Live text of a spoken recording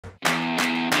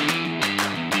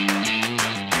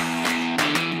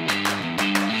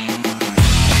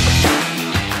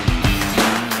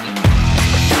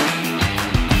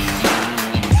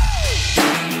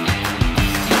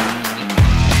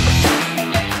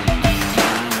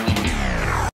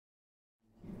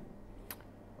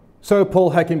So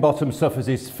Paul Heckingbottom suffers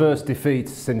his first defeat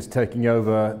since taking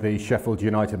over the Sheffield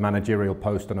United managerial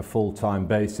post on a full-time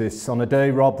basis on a day,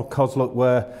 Rob Kozluk,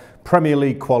 where Premier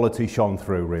League quality shone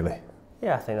through, really.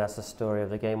 Yeah, I think that's the story of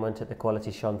the game, wasn't it? The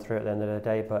quality shone through at the end of the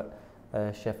day, but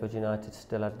Sheffield United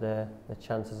still had the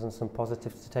chances and some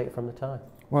positives to take from the tie.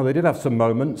 Well, they did have some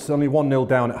moments, only 1-0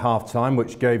 down at half-time,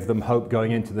 which gave them hope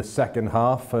going into the second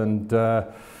half, and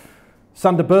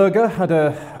Sander Berge had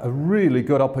a really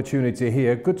good opportunity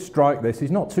here. Good strike this. He's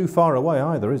not too far away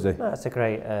either, is he? No, it's a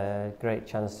great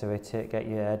chance to hit it, get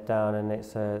your head down, and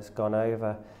it's gone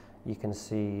over. You can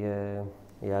see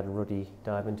he had Ruddy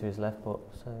dive into his left foot,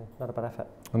 so not a bad effort.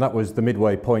 And that was the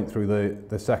midway point through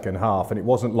the second half, and it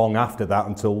wasn't long after that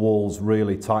until Wolves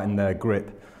really tightened their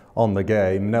grip on the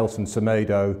game. Nelson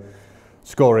Semedo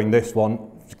scoring this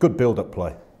one. It's good build-up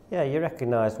play. Yeah, you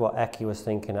recognised what Eki was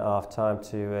thinking at half-time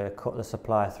to cut the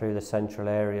supply through the central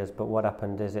areas, but what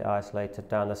happened is it isolated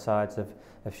down the sides of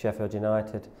Sheffield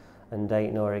United, and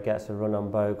Aït-Nouri gets a run on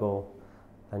Bogle,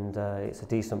 and it's a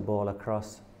decent ball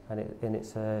across, and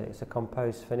it's a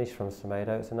composed finish from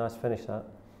Semedo. It's a nice finish, that.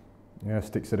 Yeah,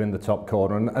 sticks it in the top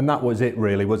corner, and that was it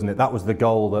really, wasn't it? That was the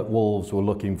goal that Wolves were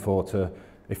looking for to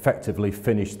effectively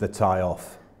finish the tie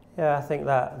off. Yeah, I think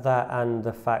that and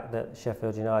the fact that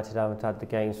Sheffield United haven't had the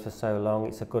games for so long,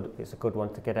 it's a good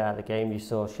one to get out of the game. You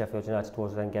saw Sheffield United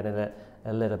towards then getting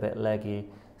a little bit leggy,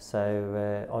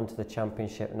 so onto the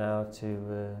Championship now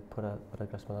to put a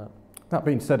grasp on that. That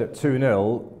being said, at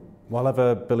 2-0, while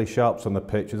ever Billy Sharp's on the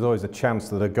pitch, there's always a chance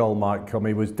that a goal might come.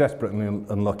 He was desperately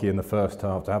unlucky in the first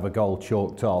half to have a goal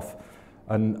chalked off,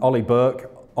 and Ollie Burke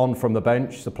on from the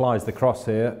bench supplies the cross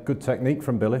here. Good technique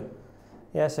from Billy.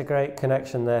 Yeah, it's a great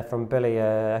connection there from Billy.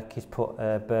 He's put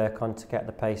Burke on to get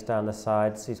the pace down the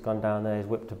sides. He's gone down there, he's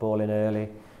whipped the ball in early,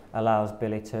 allows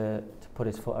Billy to put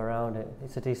his foot around it.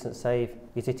 It's a decent save.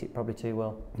 He's hit it probably too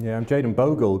well. Yeah, and Jayden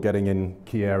Bogle getting in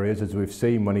key areas, as we've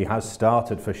seen when he has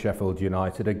started for Sheffield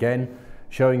United, again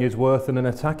showing his worth in an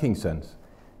attacking sense.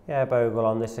 Yeah, Bogle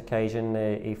on this occasion,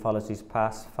 he follows his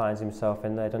pass, finds himself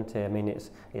in there, doesn't he? I mean,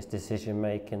 it's decision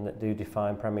making that do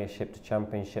define Premiership to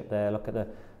Championship there. Look at the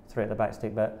three at the back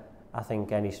stick, but I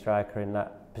think any striker in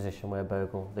that position where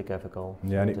Bogle, they go for goal.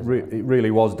 Yeah, and it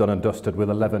really was done and dusted with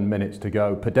 11 minutes to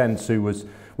go. Podence, who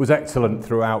was excellent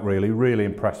throughout, really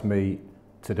impressed me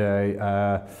today.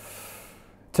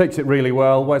 Takes it really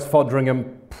well. Wes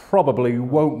Foderingham probably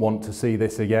won't want to see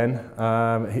this again.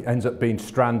 He ends up being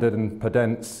stranded, and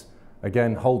Podence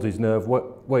again holds his nerve,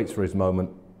 waits for his moment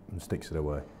and sticks it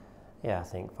away. Yeah, I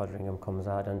think Foderingham comes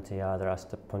out, and he either has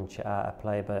to punch it out of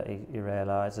play, but he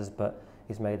realises, but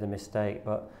he's made the mistake.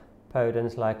 But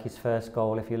Podence, like his first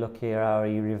goal, if you look here how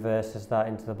he reverses that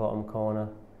into the bottom corner,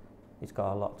 he's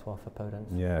got a lot to offer, Podence.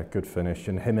 Yeah, good finish.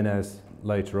 And Jimenez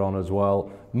later on as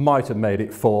well might have made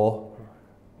it 4,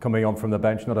 coming on from the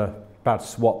bench. Not a bad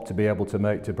swap to be able to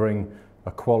make to bring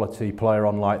a quality player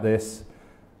on like this.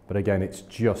 But again, it's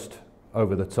just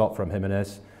over the top from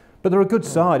Jimenez. But they're a good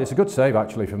side. It's a good save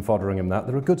actually from Foderingham.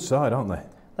 They're a good side, aren't they?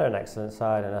 They're an excellent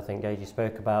side, and I think Gage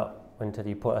spoke about when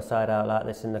you put a side out like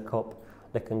this in the cup,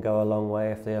 they can go a long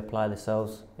way if they apply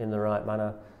themselves in the right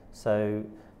manner. So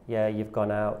yeah, you've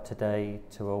gone out today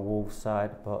to a Wolves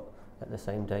side, but at the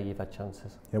same day you've had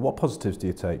chances. Yeah, what positives do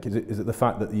you take? Is it the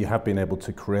fact that you have been able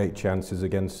to create chances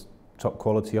against top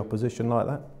quality opposition like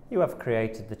that? You have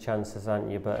created the chances,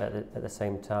 haven't you? But at the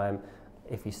same time,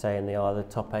 if you're saying they are the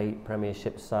top 8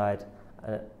 Premiership side,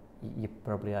 you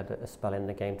probably had a spell in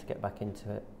the game to get back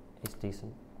into it. It's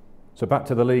decent. So back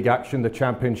to the league action. The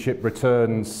Championship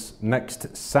returns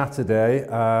next Saturday.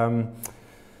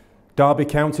 Derby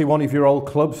County, one of your old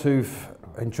clubs who've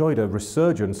enjoyed a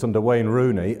resurgence under Wayne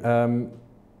Rooney.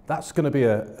 That's going to be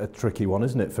a tricky one,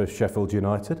 isn't it, for Sheffield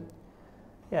United?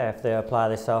 Yeah, if they apply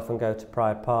themselves and go to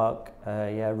Pride Park,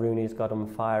 yeah, Rooney's got them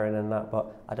firing and that,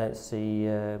 but I don't see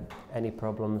any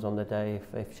problems on the day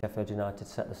if Sheffield United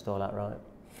set the stall out right.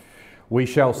 We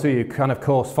shall see. You can, of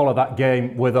course, follow that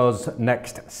game with us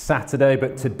next Saturday,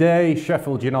 but today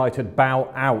Sheffield United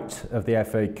bow out of the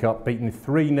FA Cup, beaten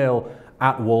 3-0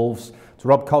 at Wolves. To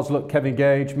Rob Kozluk, Kevin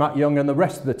Gage, Matt Young and the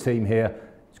rest of the team here,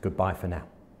 it's goodbye for now.